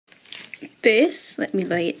This, let me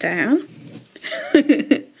lay it down,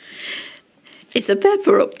 it's a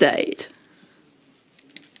pepper update.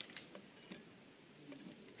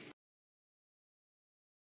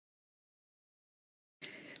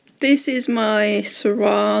 This is my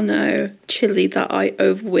Serrano Chilli that I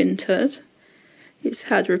overwintered. It's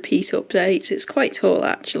had repeat updates. It's quite tall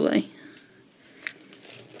actually.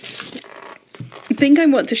 The thing I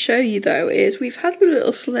want to show you though is we've had a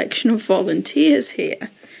little selection of volunteers here.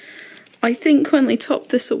 I think when they topped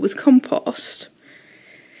this up with compost,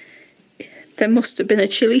 there must have been a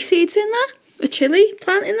chilli seeds in there, a chilli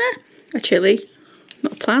plant in there, a chilli,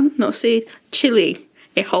 not a plant, not a seed, chilli,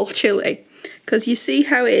 a whole chilli. Because you see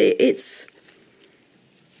how it's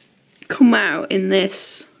come out in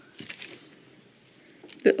this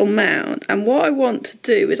little mound, and what I want to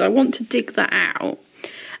do is I want to dig that out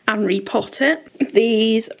and repot it.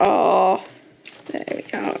 These are, there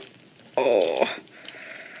we are, oh,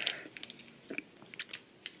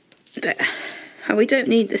 there. And we don't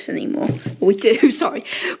need this anymore. We do, sorry.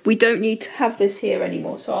 We don't need to have this here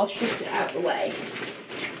anymore, so I'll shift it out of the way.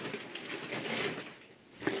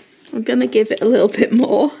 I'm going to give it a little bit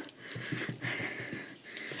more.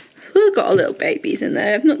 I've got a little babies in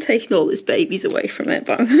there. I've not taken all its babies away from it,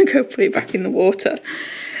 but I'm going to go put it back in the water.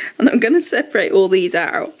 And I'm going to separate all these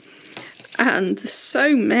out. And there's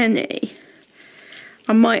so many,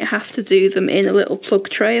 I might have to do them in a little plug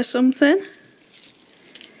tray or something.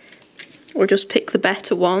 Or just pick the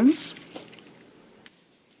better ones.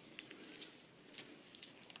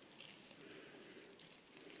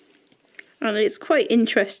 And it's quite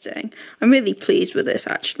interesting. I'm really pleased with this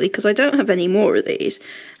actually, because I don't have any more of these.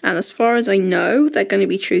 And as far as I know, they're going to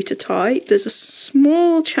be true to type. There's a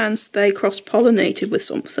small chance they cross-pollinated with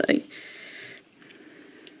something.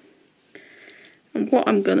 And what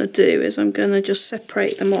I'm going to do is I'm going to just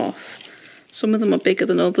separate them off. Some of them are bigger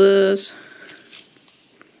than others.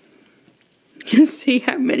 You can see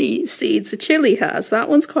how many seeds the chilli has. That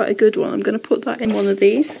one's quite a good one. I'm going to put that in one of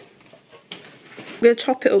these. I'm going to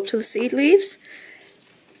top it up to the seed leaves.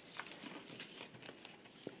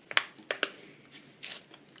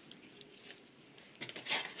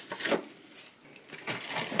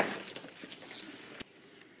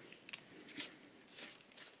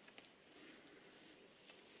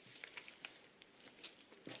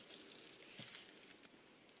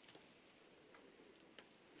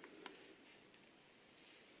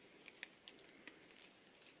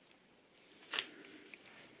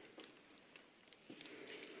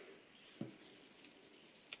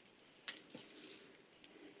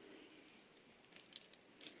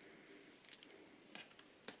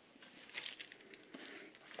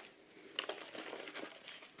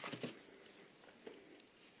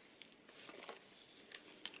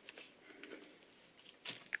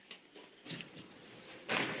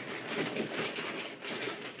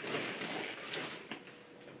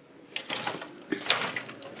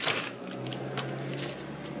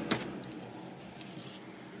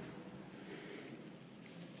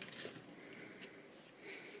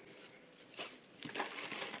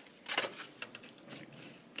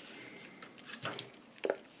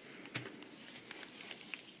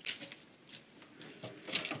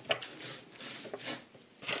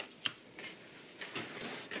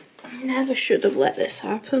 Never should have let this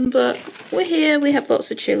happen, but we're here, we have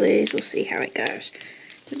lots of chilies, we'll see how it goes.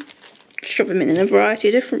 Just shove them in a variety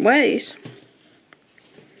of different ways.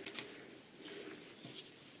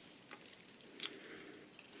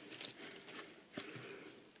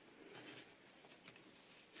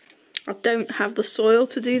 I don't have the soil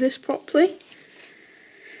to do this properly.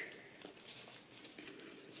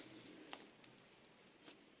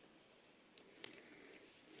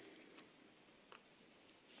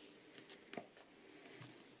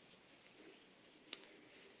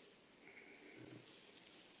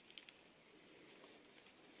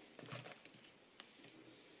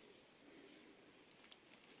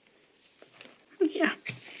 Yeah,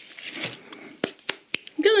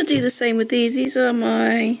 I'm going to do the same with these. These are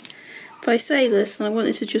my Physalis and I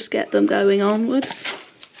wanted to just get them going onwards.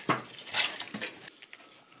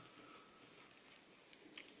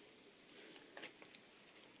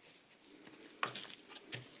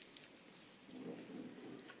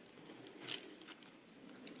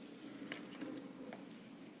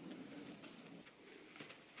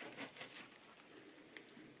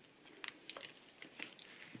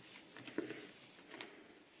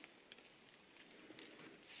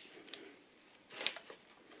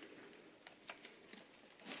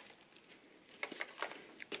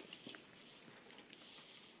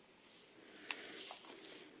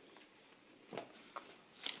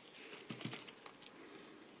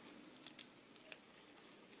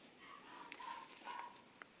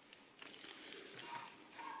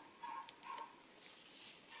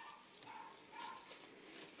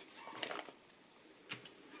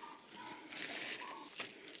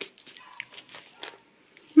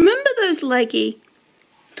 those leggy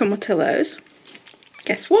tomatillos,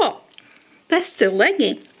 guess what? They're still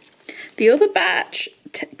leggy. The other batch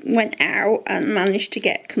went out and managed to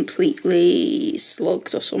get completely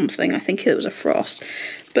slugged or something. I think it was a frost.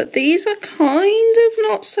 But these are kind of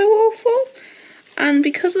not so awful. And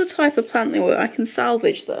because of the type of plant they were, I can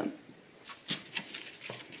salvage them.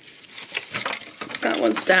 That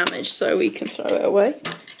one's damaged, so we can throw it away.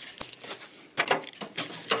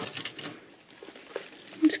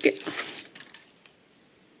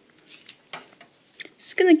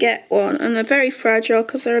 Just gonna get one, and they're very fragile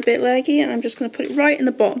because they're a bit leggy, and I'm just gonna put it right in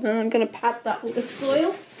the bottom, and I'm gonna pad that with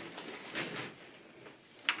soil.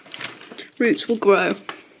 Roots will grow.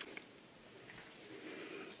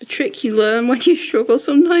 The trick you learn when you struggle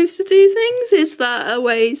sometimes to do things is that are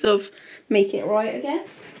ways of making it right again.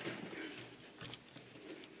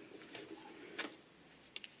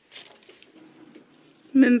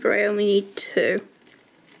 Remember, I only need 2.